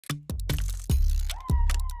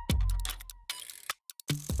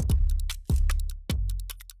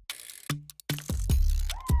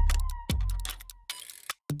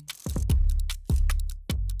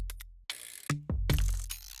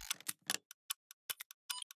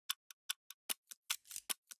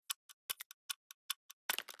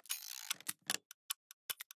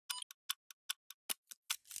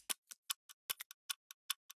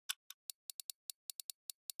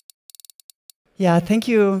Yeah, thank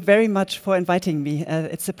you very much for inviting me.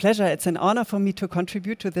 It's a pleasure. It's an honor for me to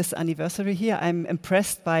contribute to this anniversary here. I'm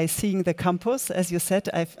impressed by seeing the campus. As you said,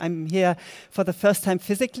 I'm here for the first time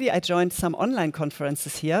physically. I joined some online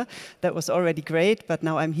conferences here. That was already great, but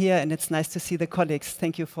now I'm here and it's nice to see the colleagues.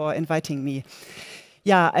 Thank you for inviting me.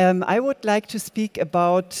 Yeah, I would like to speak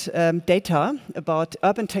about data, about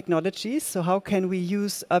urban technologies. So how can we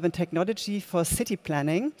use urban technology for city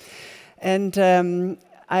planning? And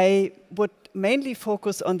I would mainly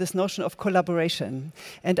focus on this notion of collaboration.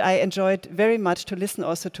 And I enjoyed very much to listen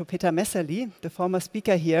also to Peter Messerli, the former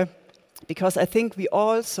speaker here, because I think we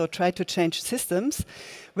also try to change systems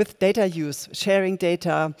with data use, sharing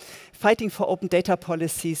data, fighting for open data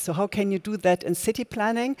policies. So how can you do that in city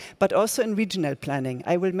planning, but also in regional planning?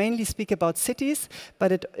 I will mainly speak about cities,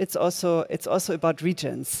 but it's also about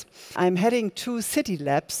regions. I'm heading two city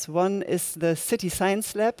labs. One is the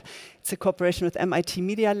CityScienceLab. It's a cooperation with MIT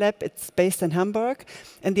Media Lab. It's based in Hamburg.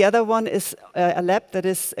 And the other one is a lab that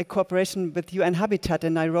is a cooperation with UN Habitat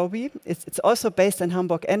in Nairobi. It's also based in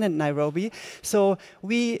Hamburg and in Nairobi. So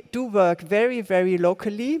we do work very, very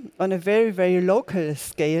locally on a very, very local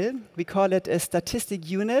scale. We call it a statistic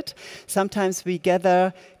unit. Sometimes we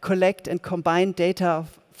gather, collect, and combine data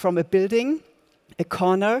from a building, a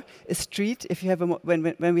corner, a street, if you have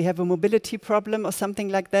when we have a mobility problem or something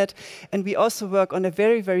like that. And we also work on a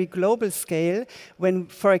very, very global scale when,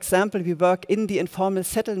 for example, we work in the informal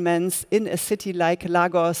settlements in a city like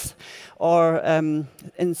Lagos or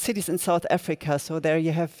in cities in South Africa. So there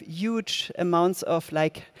you have huge amounts of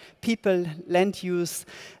people, land use.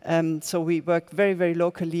 So we work very, very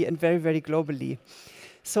locally and very, very globally.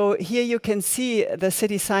 So here you can see the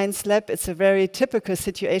CityScienceLab. It's a very typical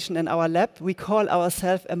situation in our lab. We call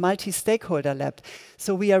ourselves a multi-stakeholder lab.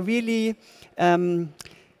 So we are really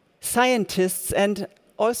scientists and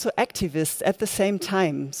also activists at the same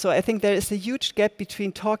time. So I think there is a huge gap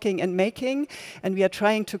between talking and making, and we are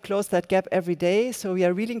trying to close that gap every day. So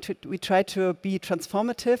we try to be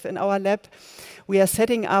transformative in our lab. We are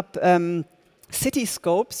setting up city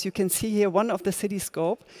scopes. You can see here one of the city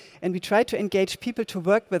scope, and we try to engage people to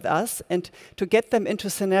work with us and to get them into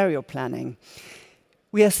scenario planning.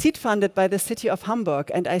 We are seed funded by the city of Hamburg,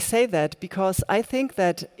 and I say that because I think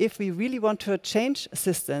that if we really want to change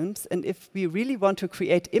systems and if we really want to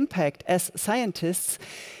create impact as scientists,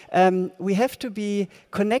 we have to be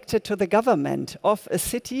connected to the government of a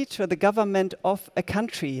city, to the government of a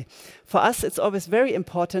country. For us, it's always very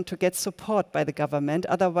important to get support by the government,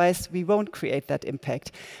 otherwise we won't create that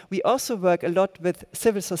impact. We also work a lot with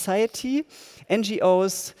civil society,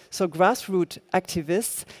 NGOs, so grassroots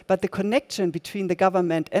activists, but the connection between the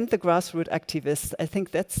government and the grassroots activists, I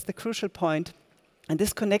think that's the crucial point. And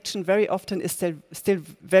this connection very often is still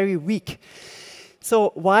very weak.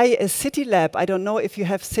 So why a city lab? I don't know if you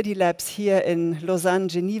have city labs here in Lausanne,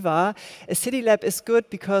 Geneva. A city lab is good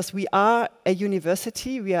because we are a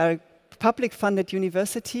university. We are a public-funded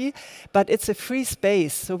university, but it's a free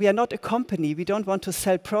space. So we are not a company. We don't want to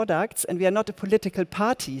sell products, and we are not a political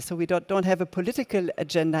party. So we don't have a political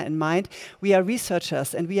agenda in mind. We are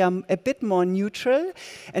researchers, and we are a bit more neutral,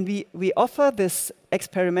 and we offer this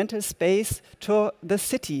experimental space to the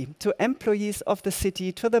city, to employees of the city,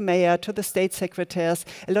 to the mayor, to the state secretaries.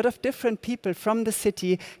 A lot of different people from the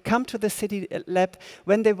city come to the city lab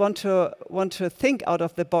when they want to think out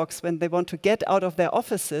of the box, when they want to get out of their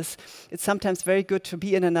offices. It's sometimes very good to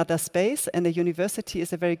be in another space, and a university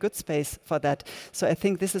is a very good space for that. So I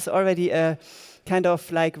think this is already a kind of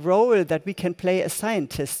role that we can play as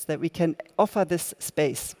scientists, that we can offer this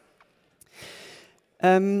space.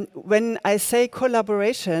 When I say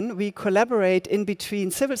collaboration, we collaborate in between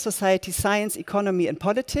civil society, science, economy, and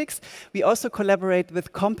politics. We also collaborate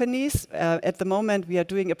with companies. At the moment, we are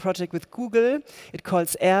doing a project with Google. It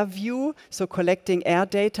calls AirView, so collecting air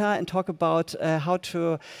data and talk about how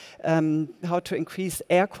to increase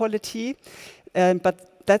air quality. But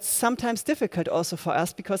that's sometimes difficult also for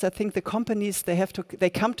us, because I think the companies, they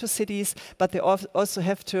come to cities, but they also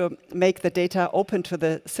have to make the data open to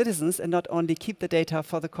the citizens and not only keep the data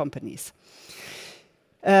for the companies.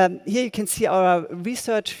 Here you can see our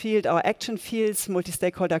research field, our action fields,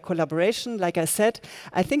 multi-stakeholder collaboration. Like I said,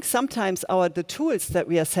 I think sometimes the tools that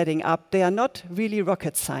we are setting up, they are not really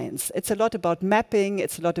rocket science. It's a lot about mapping,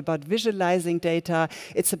 it's a lot about visualizing data,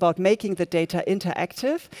 it's about making the data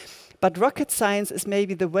interactive. But rocket science is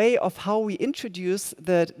maybe the way of how we introduce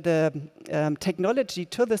the technology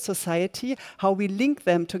to the society, how we link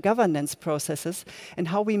them to governance processes, and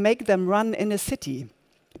how we make them run in a city.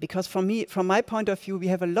 Because from my point of view, we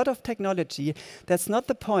have a lot of technology. That's not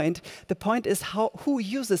the point. The point is who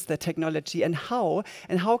uses the technology and how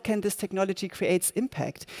can this technology create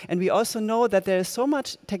impact. And we also know that there is so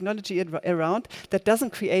much technology around that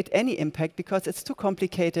doesn't create any impact because it's too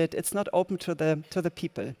complicated. It's not open to the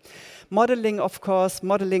people. Modeling, of course,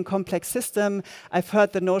 modeling complex system. I've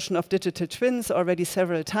heard the notion of digital twins already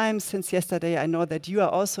several times since yesterday. I know that you are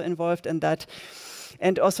also involved in that.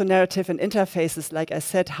 And also narrative and interfaces, like I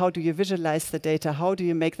said, how do you visualize the data? How do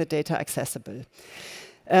you make the data accessible?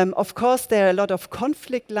 Of course, there are a lot of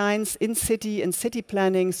conflict lines in city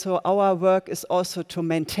planning, so our work is also to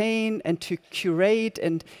maintain and to curate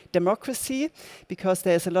and democracy, because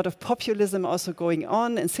there's a lot of populism also going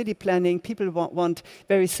on in city planning. People want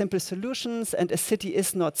very simple solutions, and a city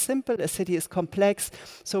is not simple, a city is complex,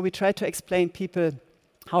 so we try to explain people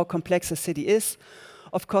how complex a city is.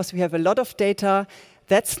 Of course, we have a lot of data.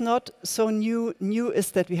 That's not so new. New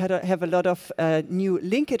is that we have a lot of new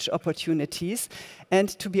linkage opportunities. And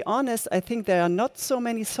to be honest, I think there are not so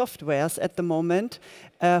many softwares at the moment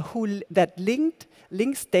that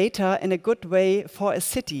links data in a good way for a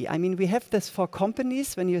city. I mean, we have this for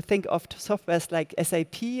companies when you think of softwares like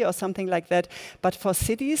SAP or something like that. But for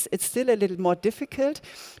cities, it's still a little more difficult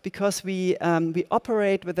because we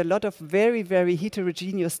operate with a lot of very, very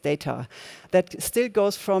heterogeneous data that still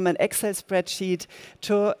goes from an Excel spreadsheet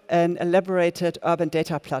to an elaborated urban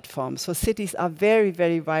data platform. So cities are very,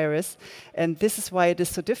 very virus. And this is why it is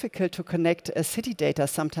so difficult to connect city data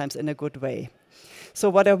sometimes in a good way. So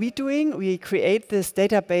what are we doing? We create this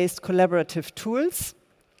data-based collaborative tools.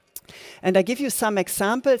 And I give you some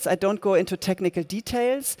examples. I don't go into technical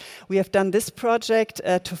details. We have done this project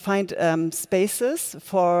to find spaces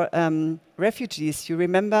for refugees. You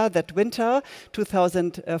remember that winter,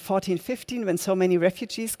 2014-15, when so many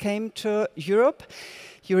refugees came to Europe.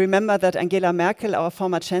 You remember that Angela Merkel, our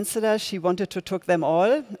former chancellor, she wanted to take them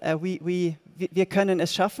all. Wir können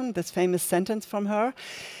es schaffen, this famous sentence from her.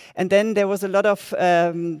 And then there was a lot of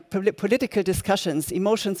political discussions.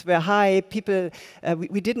 Emotions were high. People,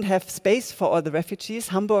 we didn't have space for all the refugees.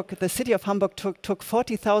 Hamburg, the city of Hamburg took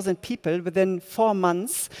 40,000 people within 4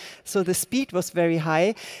 months. So the speed was very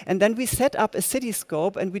high. And then we set up a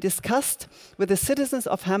cityscope and we discussed with the citizens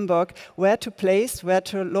of Hamburg where to place, where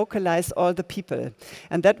to localize all the people.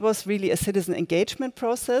 And that was really a citizen engagement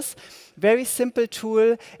process. Very simple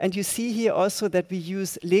tool. And you see here also that we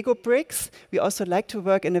use Lego bricks. We also like to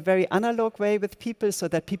work in a very analog way with people so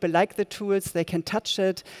that people like the tools, they can touch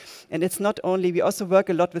it. And it's not only, we also work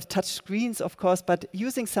a lot with touch screens, of course, but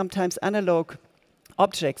using sometimes analog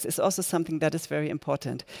objects is also something that is very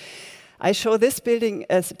important. I show this building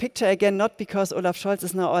as a picture again, not because Olaf Scholz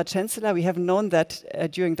is now our chancellor. We haven't known that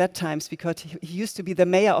during that times because he used to be the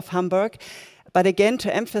mayor of Hamburg. But again,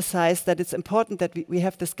 to emphasize that it's important that we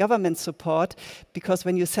have this government support, because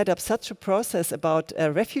when you set up such a process about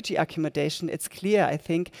refugee accommodation, it's clear, I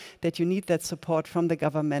think, that you need that support from the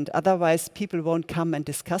government. Otherwise, people won't come and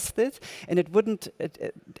discuss this, and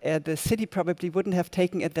the city probably wouldn't have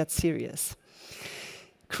taken it that serious.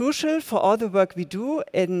 Crucial for all the work we do,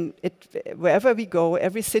 wherever we go,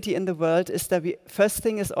 every city in the world, is that first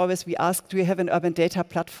thing is always we ask, do you have an urban data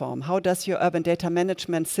platform? How does your urban data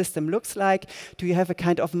management system looks like? Do you have a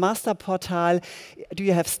kind of master portal? Do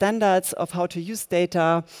you have standards of how to use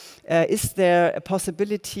data? Is there a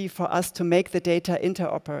possibility for us to make the data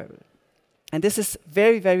interoperable? And this is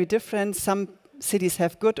very, very different. Some cities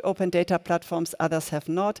have good open data platforms, others have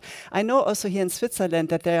not. I know also here in Switzerland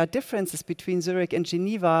that there are differences between Zurich and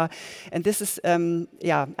Geneva. And this is,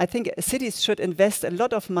 I think cities should invest a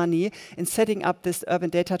lot of money in setting up this urban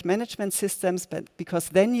data management systems, because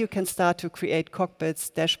then you can start to create cockpits,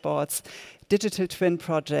 dashboards, digital twin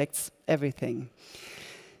projects, everything.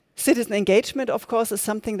 Citizen engagement, of course, is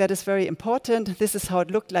something that is very important. This is how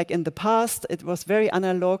it looked like in the past. It was very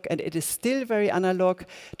analog, and it is still very analog.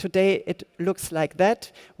 Today, it looks like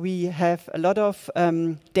that. We have a lot of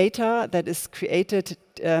data that is created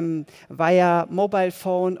via mobile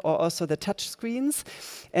phone or also the touch screens.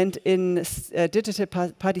 And in digital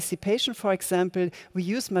participation, for example, we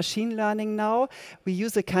use machine learning now. We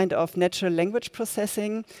use a kind of natural language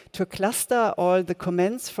processing to cluster all the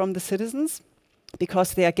comments from the citizens,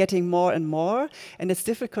 because they are getting more and more. And it's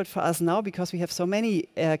difficult for us now because we have so many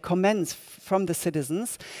comments from the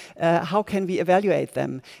citizens. How can we evaluate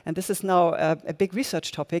them? And this is now a big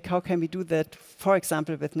research topic. How can we do that, for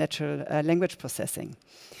example, with natural language processing?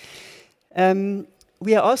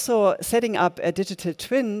 we are also setting up a digital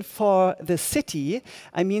twin for the city.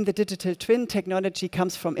 I mean, the digital twin technology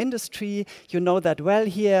comes from industry. You know that well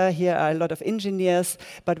here. Here are a lot of engineers.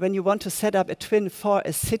 But when you want to set up a twin for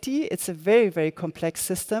a city, it's a very, very complex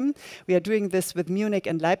system. We are doing this with Munich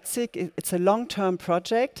and Leipzig. It's a long-term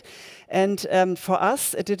project. And for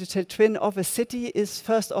us, a digital twin of a city is,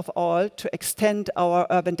 first of all, to extend our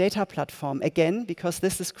urban data platform again, because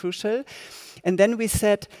this is crucial. And then we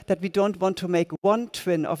said that we don't want to make one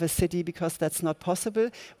twin of a city because that's not possible.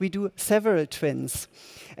 We do several twins.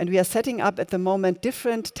 And we are setting up at the moment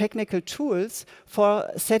different technical tools for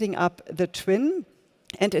setting up the twin.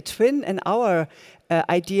 And a twin in our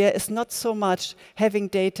idea is not so much having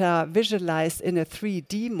data visualized in a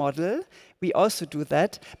 3D model. We also do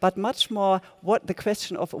that, but much more the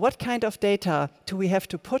question of what kind of data do we have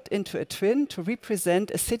to put into a twin to represent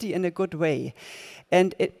a city in a good way.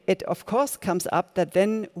 And it of course comes up that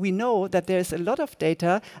then we know that there's a lot of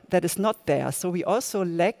data that is not there. So we also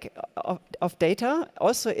lack of data,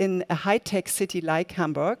 also in a high-tech city like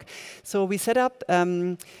Hamburg. So we set up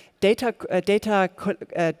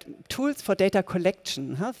tools for data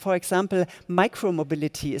collection. For example,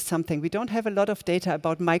 micromobility is something. We don't have a lot of data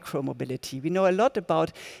about micromobility. We know a lot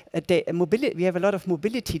about mobility. We have a lot of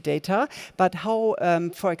mobility data, but how,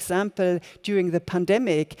 for example, during the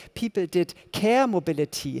pandemic, people did care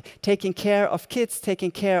mobility, taking care of kids,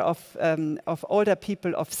 taking care of older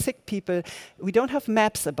people, of sick people. We don't have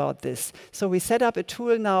maps about this. So we set up a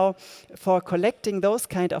tool now for collecting those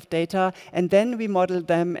kind of data, and then we model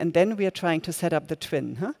them, and then we are trying to set up the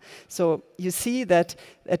twin. So you see that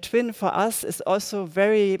a twin for us is also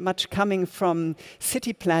very much coming from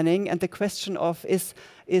city planning, and the question of is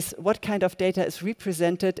what kind of data is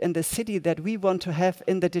represented in the city that we want to have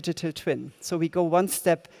in the digital twin. So we go one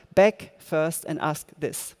step back first and ask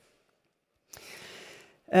this.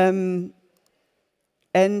 And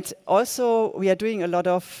also we are doing a lot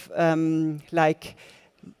of like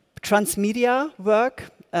transmedia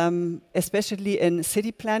work, especially in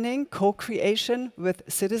city planning, co-creation with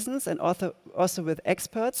citizens and also with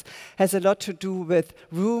experts, has a lot to do with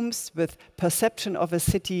rooms, with perception of a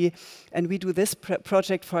city. And we do this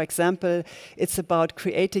project, for example, it's about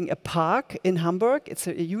creating a park in Hamburg. It's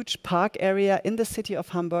a huge park area in the city of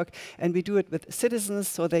Hamburg, and we do it with citizens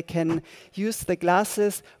so they can use the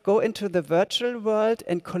glasses, go into the virtual world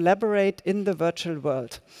and collaborate in the virtual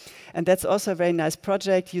world. And that's also a very nice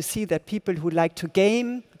project. You see that people who like to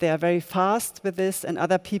game, they are very fast with this, and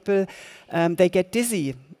other people, they get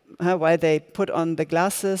dizzy while they put on the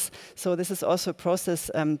glasses. So this is also a process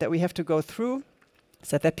that we have to go through,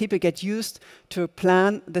 so that people get used to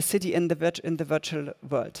plan the city in the virtual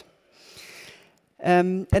world.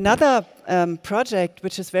 Another project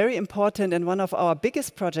which is very important and one of our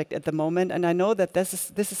biggest projects at the moment, and I know that this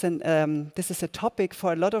is a topic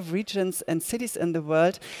for a lot of regions and cities in the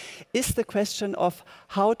world, is the question of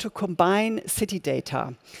how to combine city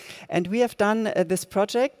data. And we have done this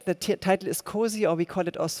project. The title is COSI, or we call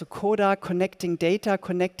it also CODA, Connecting Data,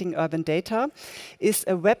 Connecting Urban Data, is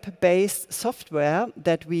a web-based software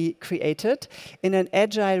that we created in an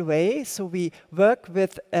agile way. So we work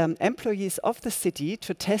with employees of the city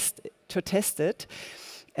to test it.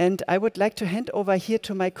 And I would like to hand over here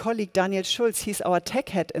to my colleague Daniel Schulz. He's our tech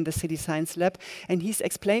head in the CityScienceLab, and he's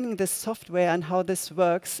explaining this software and how this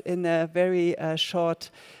works in a very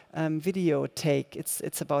short video take.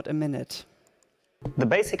 It's about a minute. The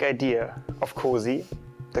basic idea of COSI,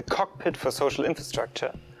 the cockpit for social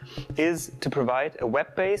infrastructure, is to provide a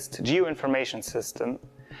web-based geoinformation system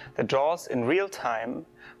that draws in real time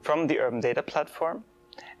from the urban data platform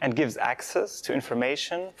and gives access to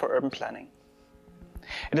information for urban planning.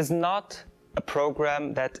 It is not a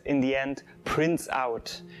program that in the end prints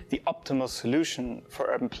out the optimal solution for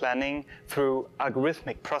urban planning through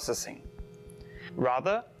algorithmic processing.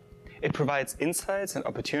 Rather, it provides insights and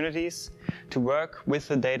opportunities to work with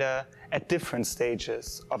the data at different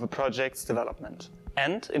stages of a project's development,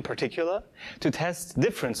 and in particular, to test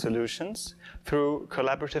different solutions through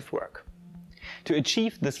collaborative work. To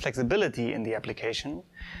achieve this flexibility in the application,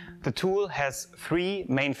 the tool has three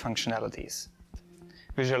main functionalities: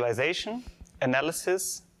 visualization,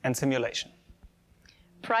 analysis, and simulation.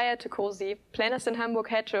 Prior to COSI, planners in Hamburg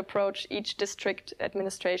had to approach each district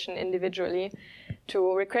administration individually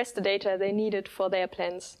to request the data they needed for their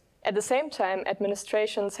plans. At the same time,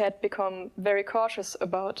 administrations had become very cautious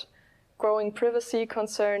about growing privacy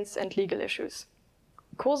concerns and legal issues.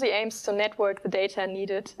 COSI aims to network the data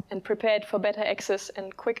needed and prepare it for better access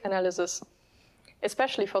and quick analysis,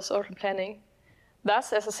 especially for social planning.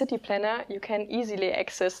 Thus, as a city planner, you can easily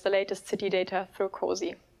access the latest city data through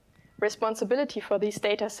COSI. responsibility for these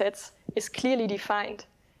data sets is clearly defined.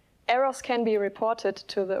 Errors can be reported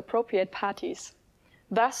to the appropriate parties.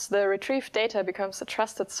 Thus, the retrieved data becomes a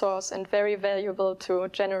trusted source and very valuable to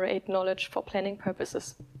generate knowledge for planning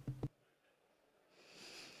purposes.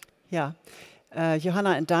 Yeah.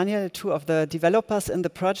 Johanna and Daniel, two of the developers in the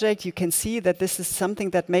project, you can see that this is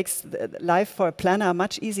something that makes life for a planner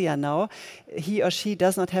much easier now. He or she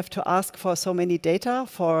does not have to ask for so many data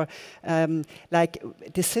for like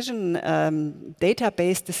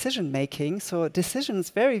database decision making. So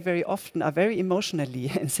decisions very, very often are very emotionally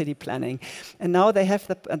in city planning. And now they have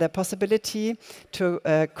the possibility to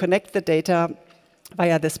connect the data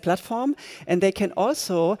via this platform, and they can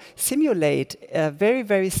also simulate very,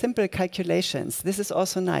 very simple calculations. This is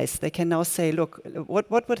also nice. They can now say, look,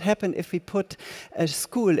 what would happen if we put a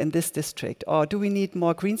school in this district? Or do we need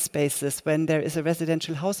more green spaces when there is a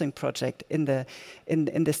residential housing project in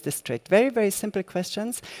this district? Very, very simple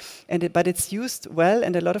questions, but it's used well,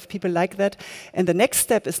 and a lot of people like that. And the next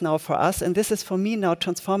step is now for us, and this is for me now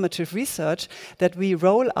transformative research, that we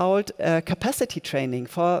roll out capacity training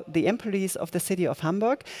for the employees of the city of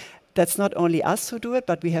Hamburg. That's not only us who do it,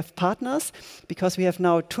 but we have partners, because we have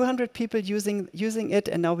now 200 people using it,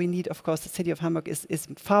 and now we need, of course, the city of Hamburg is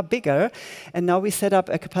far bigger, and now we set up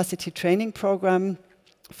a capacity training program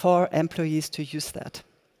for employees to use that.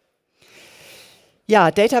 Yeah,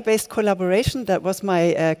 data-based collaboration, that was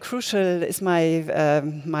my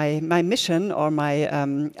my mission, or my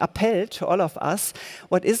appel to all of us.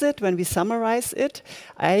 What is it when we summarize it?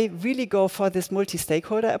 I really go for this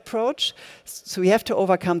multi-stakeholder approach. So we have to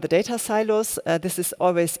overcome the data silos. This is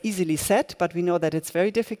always easily said, but we know that it's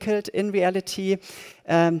very difficult in reality.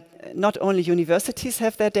 Not only universities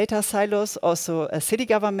have their data silos, also city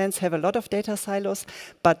governments have a lot of data silos,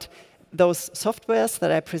 but those softwares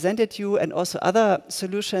that I presented you and also other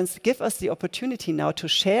solutions give us the opportunity now to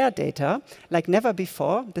share data like never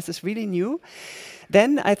before. This is really new.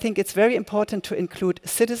 Then I think it's very important to include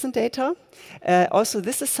citizen data. Also,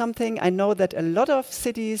 this is something I know that a lot of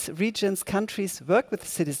cities, regions, countries work with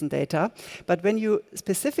citizen data, but when you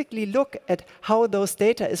specifically look at how those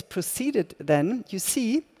data is proceeded, then you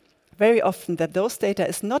see very often that those data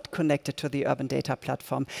is not connected to the urban data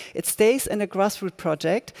platform. It stays in a grassroots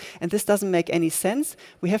project, and this doesn't make any sense.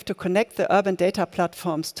 We have to connect the urban data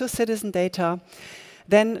platforms to citizen data.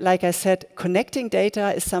 Then, like I said, connecting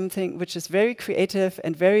data is something which is very creative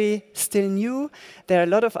and very still new. There are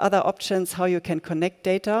a lot of other options how you can connect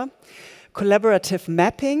data. Collaborative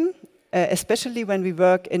mapping. Especially when we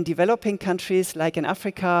work in developing countries like in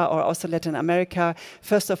Africa or also Latin America,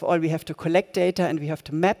 first of all, we have to collect data and we have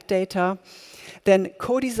to map data. Then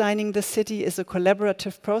co-designing the city is a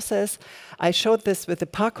collaborative process. I showed this with the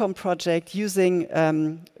Parcom project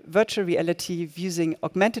using virtual reality, using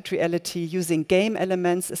augmented reality, using game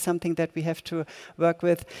elements is something that we have to work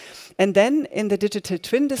with. And then in the digital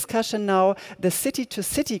twin discussion now, the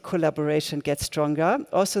city-to-city collaboration gets stronger.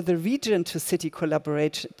 Also the region-to-city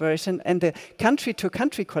collaboration and the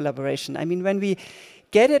country-to-country collaboration. I mean, when we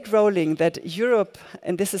get it rolling that Europe,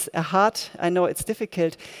 and this is I know it's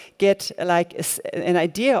difficult, get like an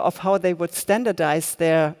idea of how they would standardize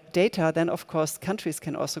their data, then of course countries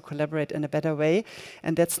can also collaborate in a better way.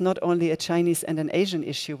 And that's not only a Chinese and an Asian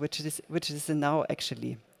issue, which is now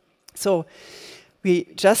actually. So we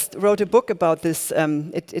just wrote a book about this.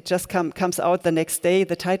 It just comes out the next day.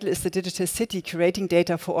 The title is The Digital City, Curating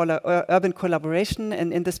Data for All Urban Collaboration.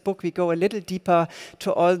 And in this book, we go a little deeper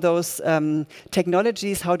to all those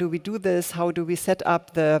technologies. How do we do this? How do we set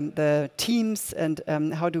up the teams? And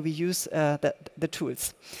how do we use the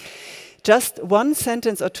tools? Just one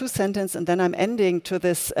sentence or two sentences, and then I'm ending to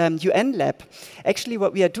this UN lab. Actually,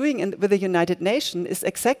 what we are doing with the United Nations is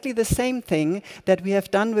exactly the same thing that we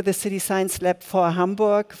have done with the CityScienceLab for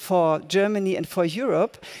Hamburg, for Germany, and for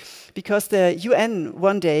Europe. Because the UN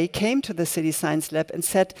one day came to the CityScienceLab and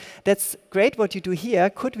said, that's great what you do here.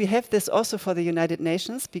 Could we have this also for the United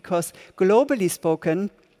Nations? Because globally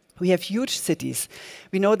spoken, we have huge cities.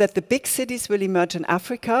 We know that the big cities will emerge in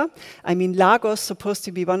Africa. I mean, Lagos is supposed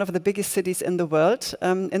to be one of the biggest cities in the world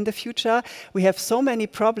in the future. We have so many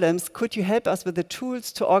problems. Could you help us with the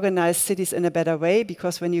tools to organize cities in a better way?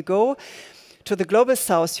 Because when you go to the global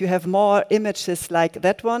south, you have more images like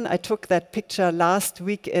that one. I took that picture last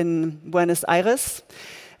week in Buenos Aires.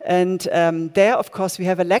 And there, of course, we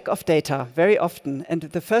have a lack of data very often. And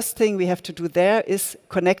the first thing we have to do there is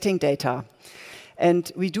connecting data.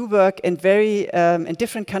 And we do work in in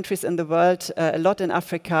different countries in the world, a lot in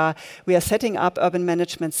Africa. We are setting up urban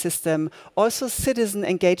management system. Also, citizen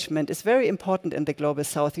engagement is very important in the Global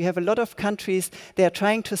South. We have a lot of countries, they are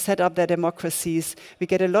trying to set up their democracies. We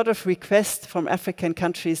get a lot of requests from African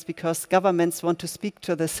countries because governments want to speak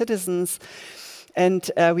to the citizens.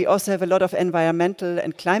 And we also have a lot of environmental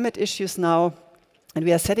and climate issues now. And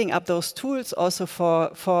we are setting up those tools also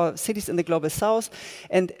for cities in the Global South.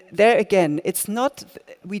 And there again, it's not,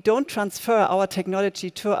 we don't transfer our technology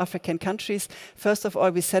to African countries. First of all,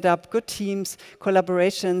 we set up good teams,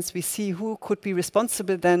 collaborations. We see who could be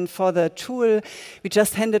responsible then for the tool. We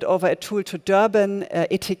just handed over a tool to Durban,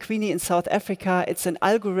 eThekwini in South Africa. It's an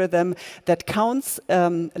algorithm that counts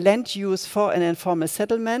land use for an informal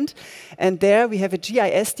settlement. And there we have a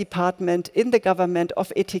GIS department in the government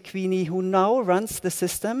of eThekwini who now runs the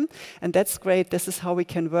system, and that's great. This is how we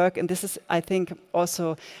can work, and this is, I think,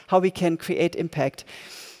 also how we can create impact.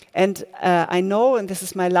 And I know, and this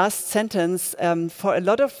is my last sentence, for a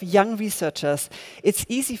lot of young researchers, it's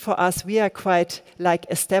easy for us, we are quite like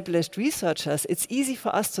established researchers, it's easy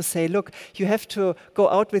for us to say, look, you have to go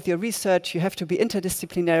out with your research, you have to be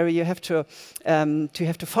interdisciplinary, you have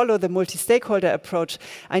to follow the multi-stakeholder approach.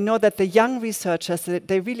 I know that the young researchers,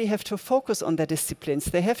 they really have to focus on their disciplines,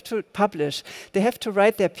 they have to publish, they have to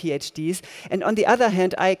write their PhDs, and on the other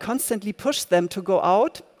hand, I constantly push them to go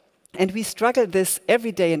out. And we struggle this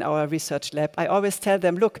every day in our research lab. I always tell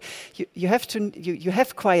them, look, you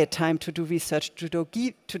have quiet time to do research, to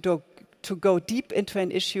go deep into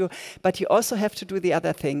an issue, but you also have to do the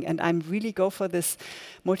other thing. And I really go for this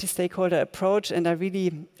multi-stakeholder approach, and I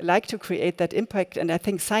really like to create that impact. And I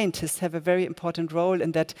think scientists have a very important role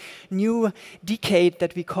in that new decade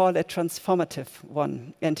that we call a transformative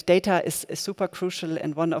one. And data is super crucial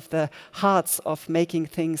and one of the hearts of making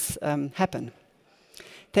things happen.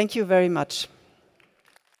 Thank you very much.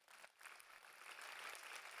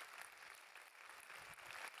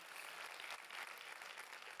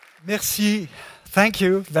 Merci. Thank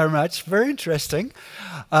you very much. Very interesting.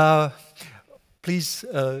 Please,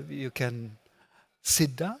 you can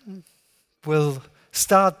sit down. We'll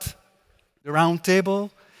start the round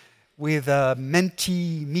table with a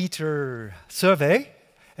Mentimeter survey,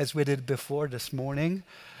 as we did before this morning.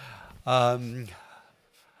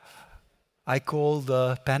 I call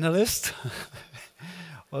the panelists,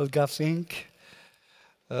 Olga Fink,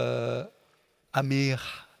 Amir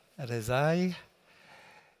Rezaie,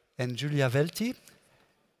 and Julia Wälti.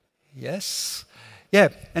 Yes. Yeah,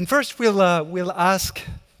 and first we'll ask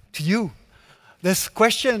to you this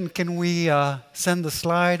question. Can we send the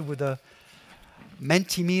slide with a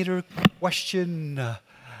Mentimeter question?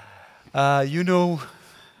 You know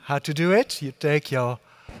how to do it. You take your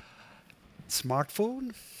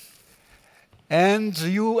smartphone, and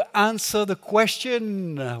you answer the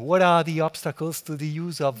question, what are the obstacles to the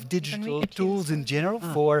use of digital tools in general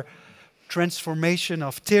for transformation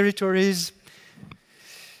of territories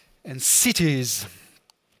and cities?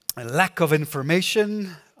 A lack of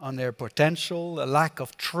information on their potential, a lack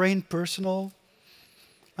of trained personnel.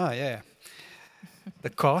 The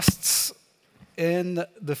costs and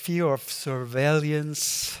the fear of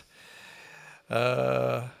surveillance,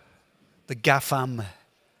 the GAFAM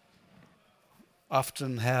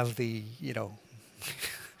often have the,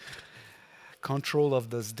 control of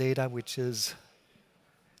this data, which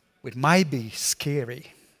might be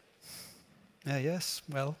scary. Yes,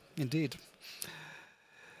 well, indeed.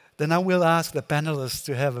 Then I will ask the panelists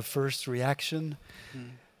to have a first reaction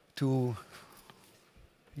to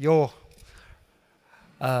your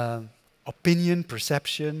opinion,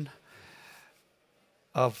 perception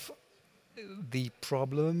of the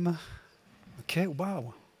problem. Okay,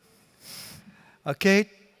 wow. Okay,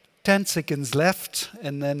 10 seconds left,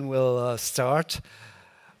 and then we'll start.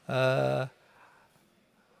 I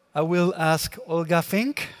will ask Olga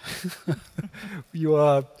Fink. You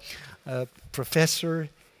are a professor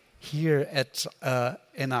here at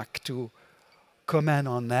ENAC to comment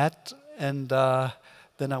on that. And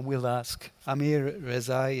then I will ask Amir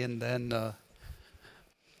Rezaie, and then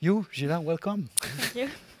you, Gila, welcome. Thank you.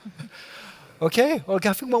 Okay,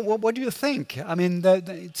 Olga Fink, what do you think? I mean,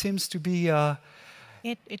 it seems to be...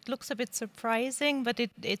 It looks a bit surprising, but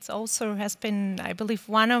it's also has been, I believe,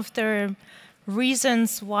 one of the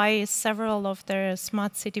reasons why several of the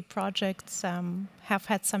smart city projects have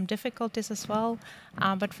had some difficulties as well.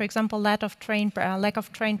 But for example, lack of trained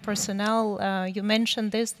personnel. You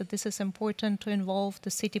mentioned that this is important to involve the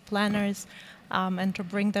city planners and to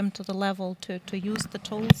bring them to the level to use the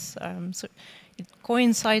tools. So it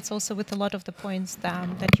coincides also with a lot of the points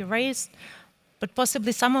that you raised. but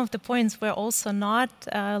possibly some of the points were also not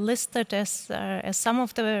listed as some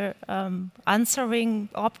of the answering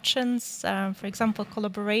options. For example,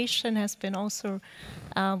 collaboration has been also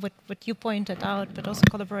what you pointed out, but also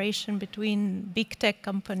collaboration between big tech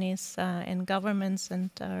companies and governments and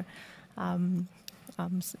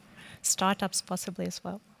startups possibly as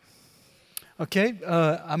well. Okay,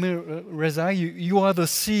 Amir Rezaie, you are the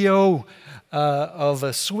CEO of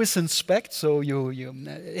SwissInspect, so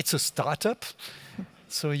it's a startup.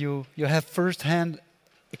 So you have first-hand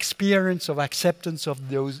experience of acceptance of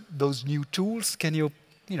those new tools. Can you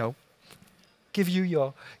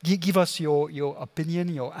give us your opinion,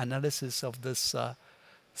 your analysis of this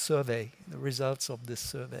survey, the results of this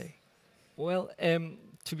survey? Well,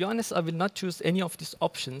 to be honest, I will not choose any of these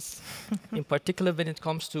options, in particular when it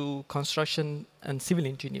comes to construction and civil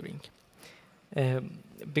engineering.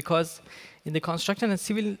 Because in the construction and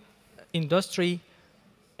civil industry,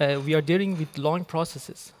 we are dealing with long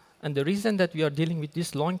processes. And the reason that we are dealing with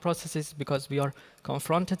these long processes is because we are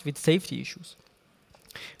confronted with safety issues,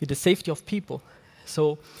 with the safety of people.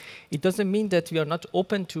 So it doesn't mean that we are not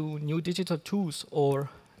open to new digital tools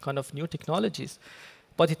or kind of new technologies,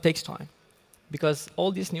 but it takes time. Because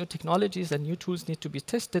all these new technologies and new tools need to be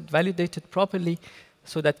tested, validated properly,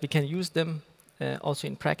 so that we can use them also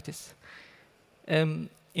in practice. In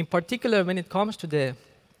particular, when it comes to the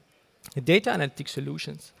data analytics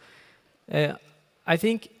solutions, I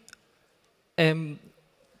think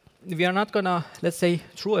we are not going to, let's say,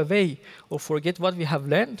 throw away or forget what we have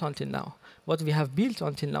learned until now, what we have built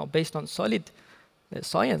until now, based on solid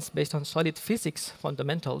science, based on solid physics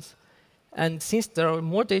fundamentals. And since there are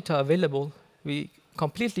more data available, we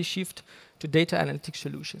completely shift to data analytics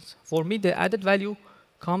solutions. For me, the added value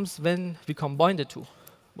comes when we combine the two.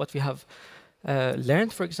 What we have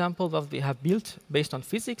learned, for example, what we have built based on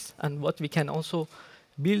physics, and what we can also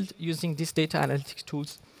build using these data analytics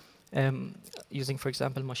tools, using, for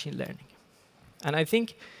example, machine learning. And I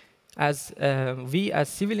think as we, as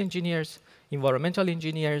civil engineers, environmental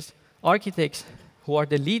engineers, architects, who are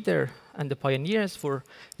the leader and the pioneers for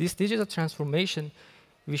this digital transformation,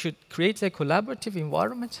 we should create a collaborative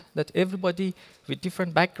environment that everybody with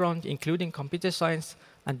different background, including computer science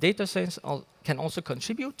and data science, can also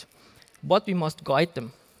contribute, but we must guide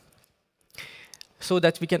them so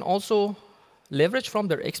that we can also leverage from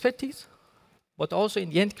their expertise, but also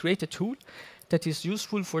in the end create a tool that is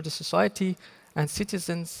useful for the society and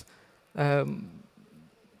citizens,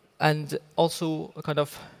 and also kind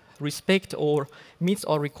of respect or meets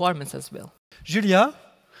our requirements as well. Julia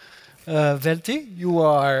Wälti, you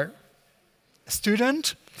are a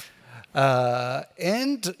student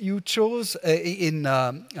and you chose in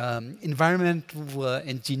environmental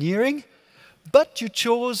engineering, but you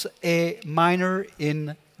chose a minor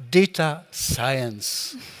in data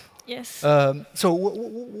science. Yes. So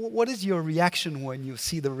what is your reaction when you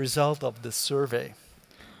see the result of the survey?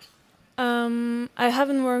 I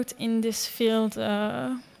haven't worked in this field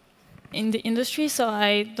in the industry, so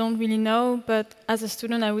I don't really know, but as a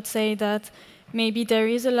student I would say that maybe there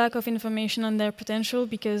is a lack of information on their potential,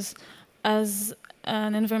 because as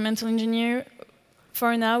an environmental engineer,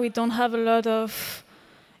 for now we don't have a lot of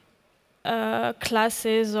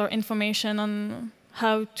classes or information on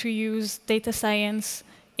how to use data science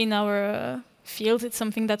in our field. It's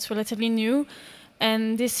something that's relatively new,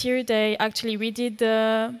 and this year they actually redid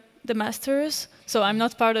the masters, so I'm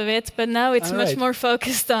not part of it, but now it's much more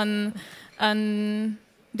focused on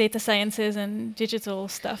data sciences and digital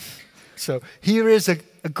stuff. So here is a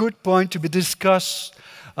good point to be discussed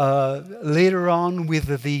later on with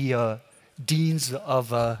the deans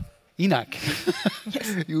of ENAC.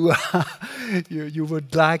 Yes. you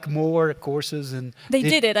would like more courses in... They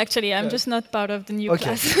did it, actually. I'm just not part of the new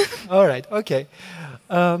class. All right, okay.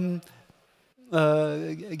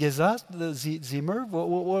 Gesa Ziemer,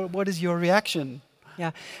 what is your reaction?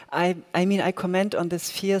 Yeah, I mean, I comment on this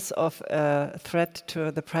fears of threat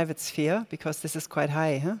to the private sphere, because this is quite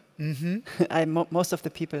high. Huh? Mm-hmm. Most of the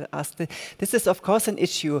people asked it. This is, of course, an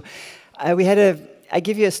issue. I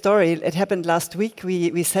give you a story. It happened last week.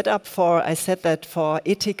 We set up I said that for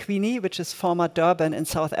eThekwini, which is former Durban in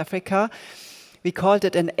South Africa, we called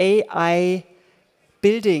it an AI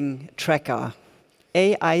building tracker.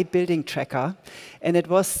 AI building tracker, and it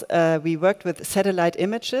was, we worked with satellite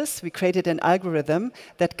images. We created an algorithm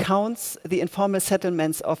that counts the informal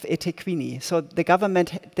settlements of eThekwini. So the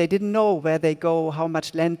government, they didn't know where they go, how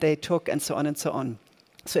much land they took, and so on and so on.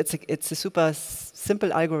 So it's a super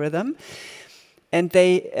simple algorithm. And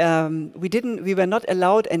we were not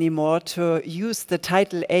allowed anymore to use the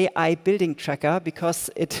title AI building tracker, because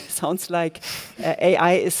it sounds like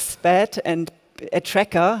AI is bad and a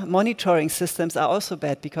tracker, monitoring systems are also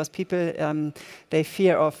bad because people, they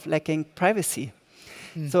fear of lacking privacy.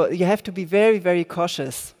 So you have to be very, very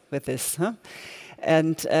cautious with this. Huh?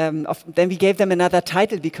 And then we gave them another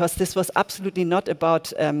title because this was absolutely not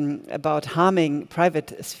about harming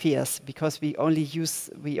private spheres, because we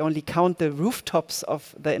only count the rooftops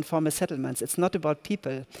of the informal settlements. It's not about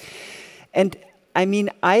people. And I mean,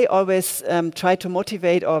 I always try to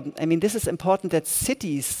motivate, or I mean, this is important that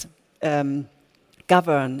cities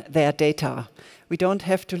govern their data. We don't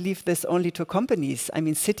have to leave this only to companies. I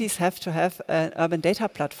mean, cities have to have an urban data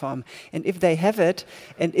platform. And if they have it,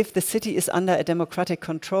 and if the city is under a democratic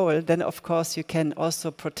control, then of course you can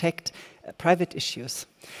also protect private issues.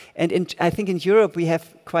 And I think in Europe we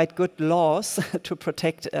have quite good laws to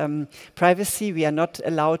protect privacy. We are not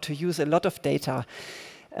allowed to use a lot of data.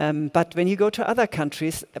 But when you go to other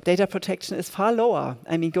countries, data protection is far lower.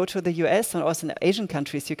 I mean, go to the US and also in Asian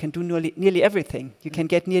countries, you can do nearly everything. You can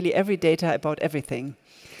get nearly every data about everything.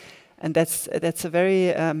 And that's a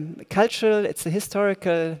very cultural, it's a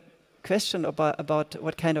historical question about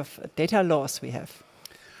what kind of data laws we have.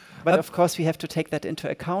 But of course, we have to take that into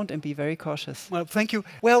account and be very cautious. Well, thank you.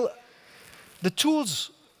 Well, the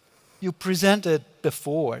tools you presented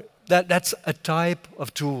before, that's a type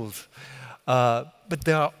of tools. But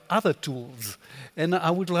there are other tools. And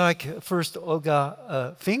I would like first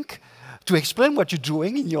Olga Fink to explain what you're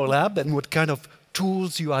doing in your lab and what kind of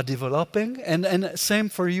tools you are developing. And same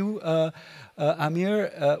for you,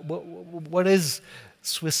 Amir. What is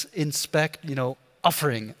SwissInspect,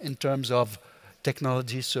 offering in terms of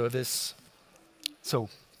technology service? So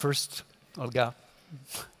first, Olga.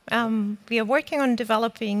 We are working on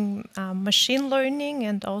developing machine learning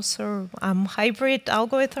and also hybrid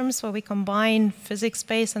algorithms where we combine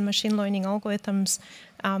physics-based and machine learning algorithms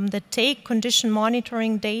that take condition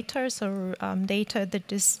monitoring data, so data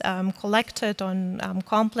that is collected on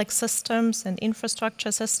complex systems and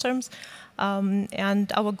infrastructure systems.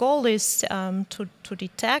 And our goal is to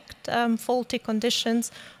detect faulty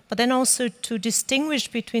conditions, but then also to distinguish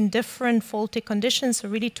between different faulty conditions, so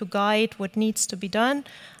really to guide what needs to be done,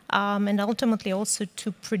 and ultimately also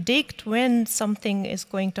to predict when something is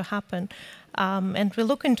going to happen. And we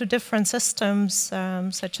look into different systems,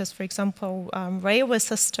 such as, for example, railway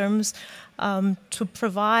systems, to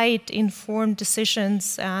provide informed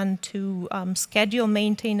decisions and to schedule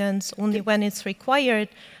maintenance only when it's required,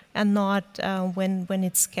 and not when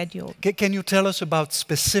it's scheduled. Can you tell us about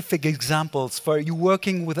specific examples for you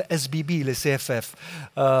working with SBB, the CFF?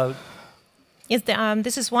 Yes,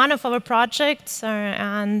 this is one of our projects,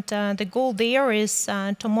 and the goal there is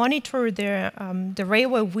to monitor the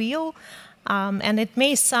railway wheel. And it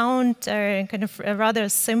may sound kind of a rather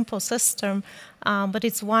simple system, but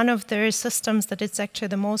it's one of the systems that it's actually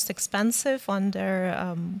the most expensive on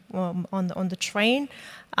the train.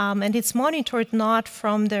 And it's monitored not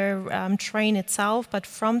from the train itself, but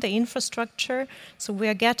from the infrastructure. So we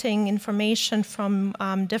are getting information from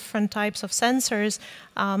different types of sensors.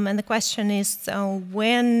 And the question is,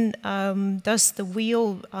 when does the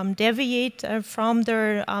wheel deviate from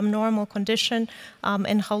their normal condition,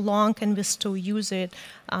 and how long can we still use it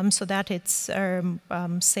so that it's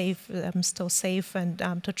safe, still safe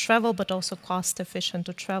and to travel, but also cost efficient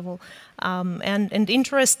to travel. And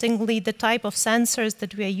interestingly, the type of sensors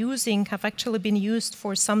that we are using have actually been used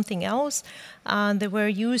for something else. They were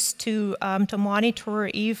used to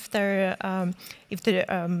monitor if the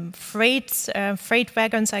freight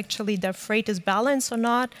wagons actually their freight is balanced or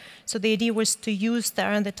not. So the idea was to use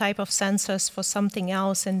the type of sensors for something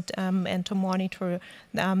else and to monitor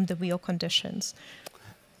the wheel conditions.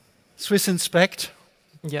 SwissInspect.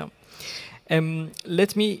 Yeah.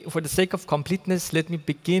 Let me, for the sake of completeness, let me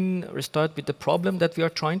start with the problem that we are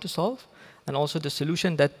trying to solve, and also the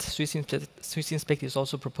solution that SwissInspect is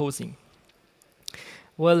also proposing.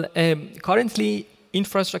 Well, currently,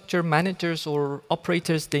 infrastructure managers or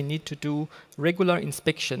operators, they need to do regular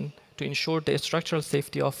inspection to ensure the structural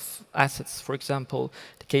safety of assets. For example,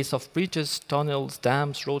 the case of bridges, tunnels,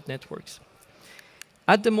 dams, road networks.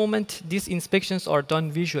 At the moment, these inspections are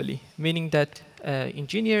done visually, meaning that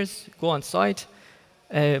engineers go on site,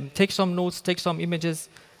 take some notes, take some images,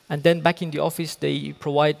 and then back in the office, they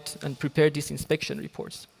provide and prepare these inspection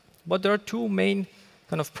reports. But there are two main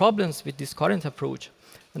kind of problems with this current approach.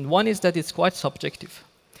 And one is that it's quite subjective.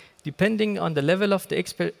 Depending on the level of the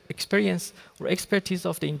experience or expertise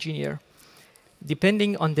of the engineer,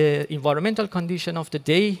 depending on the environmental condition of the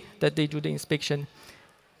day that they do the inspection,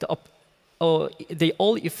 they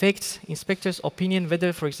all affect inspectors' opinion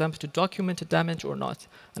whether, for example, to document the damage or not,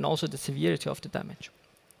 and also the severity of the damage.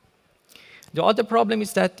 The other problem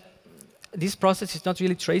is that this process is not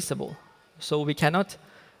really traceable. So we cannot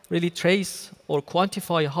really trace or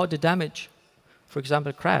quantify how the damage, for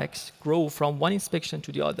example, cracks, grow from one inspection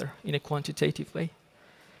to the other in a quantitative way.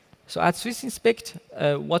 So at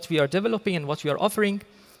SwissInspect, what we are developing and what we are offering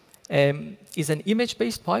is an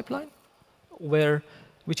image-based pipeline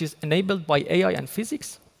which is enabled by AI and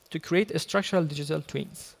physics to create structural digital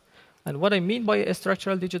twins. And what I mean by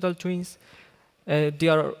structural digital twins, they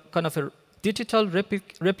are kind of a digital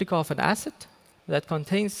replica of an asset that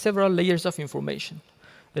contains several layers of information.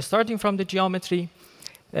 Starting from the geometry,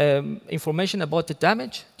 information about the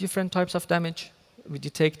damage, different types of damage we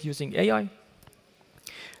detect using AI,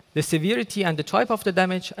 the severity and the type of the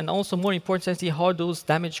damage, and also more importantly, how those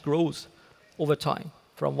damage grows over time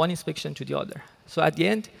from one inspection to the other. So at the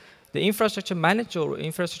end, the infrastructure manager or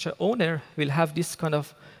infrastructure owner will have this kind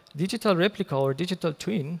of digital replica or digital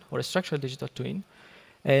twin or a structural digital twin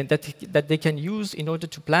that they can use in order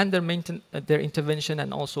to plan their intervention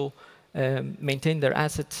and also maintain their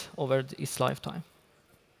assets over its lifetime.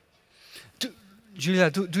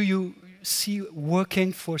 Julia, do you see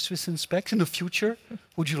working for SwissInspect in the future?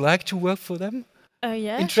 Would you like to work for them?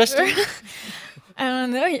 Yeah. Interesting? Sure. I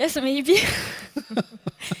don't know. Yes, maybe.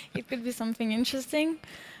 It could be something interesting.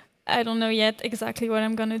 I don't know yet exactly what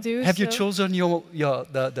I'm going to do. Have you chosen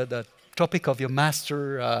the topic of your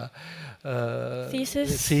master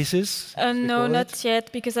thesis? No, not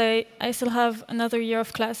yet, because I still have another year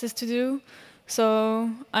of classes to do.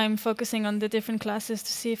 So I'm focusing on the different classes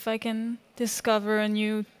to see if I can discover a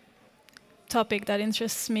new topic that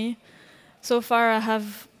interests me. So far, I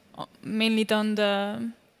have mainly done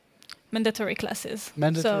the mandatory classes.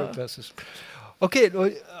 Mandatory classes. Okay,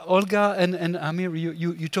 Olga and Amir,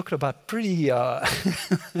 you talked about pretty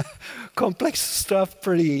complex stuff,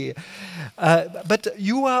 but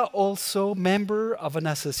you are also member of an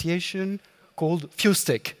association called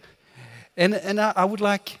FuseTech. And I would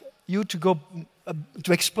like you to go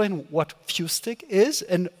to explain what FuseTech is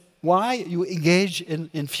and why you engage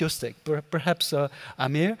in FuseTech. Perhaps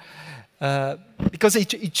Amir, because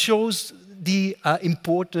it shows the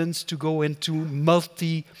importance to go into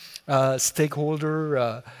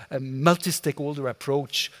multi-stakeholder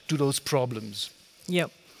approach to those problems. Yeah.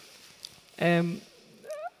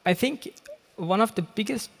 I think one of the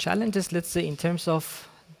biggest challenges, let's say, in terms of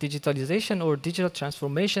digitalization or digital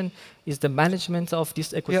transformation is the management of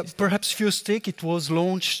this ecosystem. Yeah, perhaps FuseTech, it was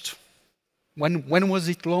launched. When was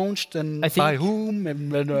it launched and by whom?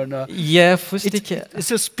 Yeah, FuseTech.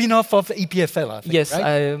 It's a spin-off of EPFL, I think. Yes,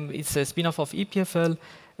 right? it's a spin-off of EPFL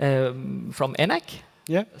from ENAC.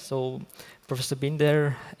 Yeah. So Professor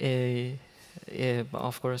Binder,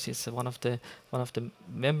 of course, is one of the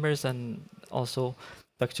members, and also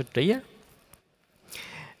Dr. Dreyer.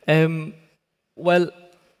 Well,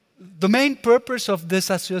 the main purpose of this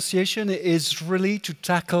association is really to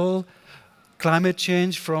tackle climate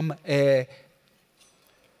change from a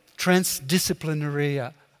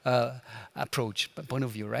transdisciplinary approach, point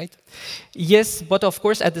of view, right? Yes, but of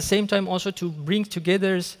course, at the same time, also to bring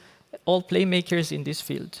together all playmakers in this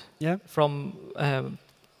field, from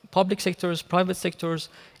public sectors, private sectors,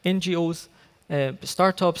 NGOs,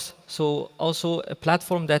 startups. So also a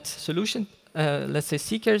platform that solution, let's say,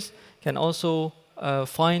 seekers can also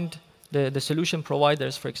find the solution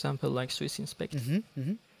providers, for example, like SwissInspect.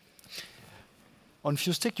 On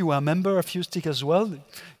FuseTech, you are a member of FuseTech as well.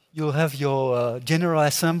 You'll have your General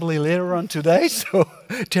Assembly later on today, so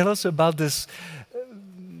tell us about this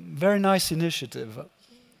very nice initiative.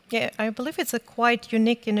 Yeah, I believe it's a quite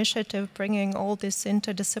unique initiative, bringing all these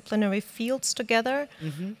interdisciplinary fields together,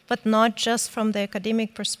 but not just from the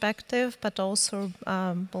academic perspective, but also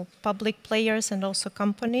public players and also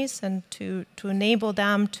companies, and to enable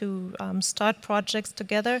them to start projects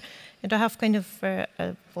together and to have kind of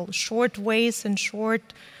short ways and short,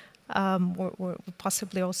 or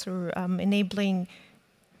possibly also enabling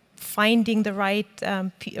finding the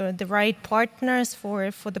right partners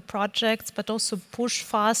for the projects, but also push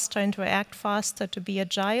faster and react faster to be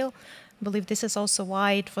agile. I believe this is also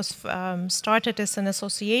why it was started as an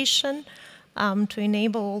association to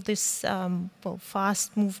enable all these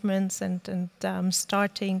fast movements and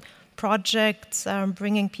starting projects,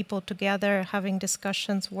 bringing people together, having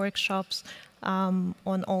discussions, workshops on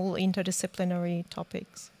all interdisciplinary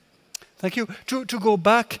topics. Thank you. To go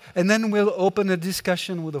back, and then we'll open a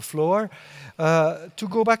discussion with the floor. To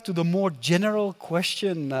go back to the more general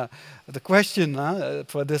question, the question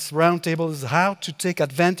for this roundtable is how to take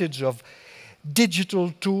advantage of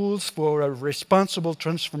digital tools for a responsible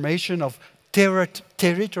transformation of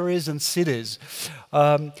territories and cities.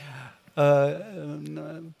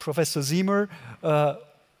 Professor Ziemer,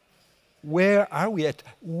 where are we at?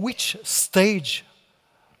 Which stage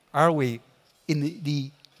are we in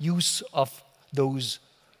the use of those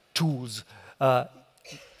tools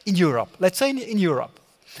in Europe? Let's say in Europe.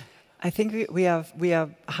 I think we are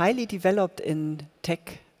highly developed in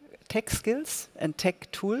tech skills and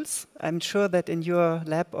tech tools. I'm sure that in your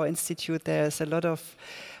lab or institute there's a lot of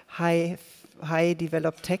high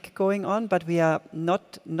developed tech going on, but we are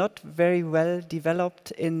not very well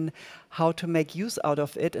developed in how to make use out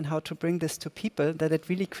of it and how to bring this to people, that it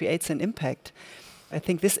really creates an impact. I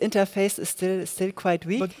think this interface is still quite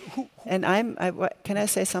weak. But and can I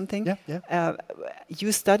say something? Yeah.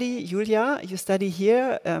 You study, Julia, you study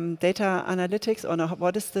here data analytics, or no,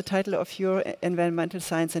 what is the title of your environmental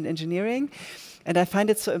science and engineering? And I find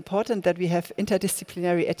it so important that we have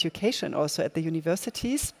interdisciplinary education also at the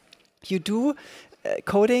universities. You do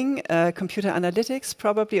coding, computer analytics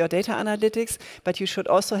probably, or data analytics, but you should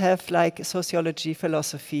also have like sociology,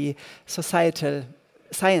 philosophy, societal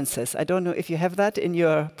sciences. I don't know if you have that in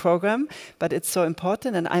your program, but it's so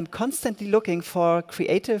important, and I'm constantly looking for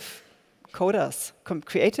creative coders,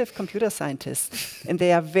 creative computer scientists, and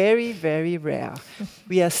they are very, very rare.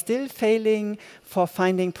 We are still failing for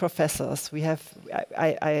finding professors. We have,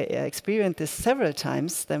 I experienced this several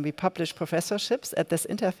times. Then we publish professorships at this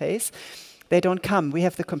interface. They don't come. We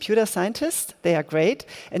have the computer scientists, they are great,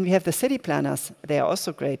 and we have the city planners, they are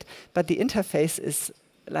also great. But the interface is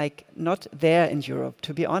like not there in Europe,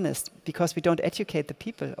 to be honest, because we don't educate the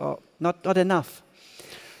people, or not enough.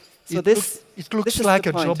 So it looks like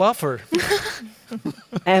a job offer.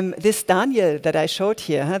 This Daniel that I showed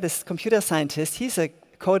here, this computer scientist, he's a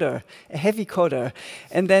coder, a heavy coder.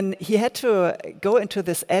 And then he had to go into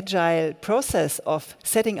this agile process of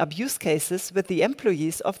setting up use cases with the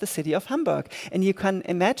employees of the city of Hamburg. And you can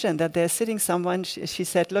imagine that there's sitting someone, she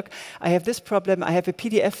said, look, I have this problem, I have a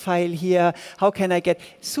PDF file here, how can I get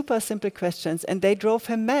super simple questions? And they drove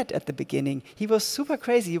him mad at the beginning. He was super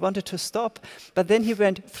crazy, he wanted to stop. But then he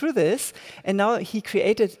went through this, and now he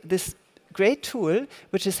created this great tool,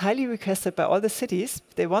 which is highly requested by all the cities.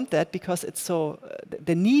 They want that because it's so,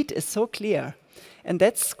 the need is so clear. And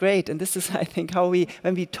that's great. And this is, I think, how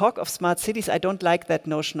when we talk of smart cities, I don't like that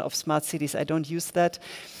notion of smart cities. I don't use that.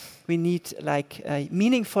 We need like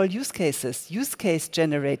meaningful use cases. Use case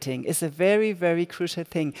generating is a very, very crucial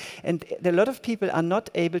thing. And a lot of people are not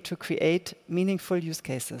able to create meaningful use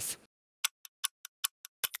cases.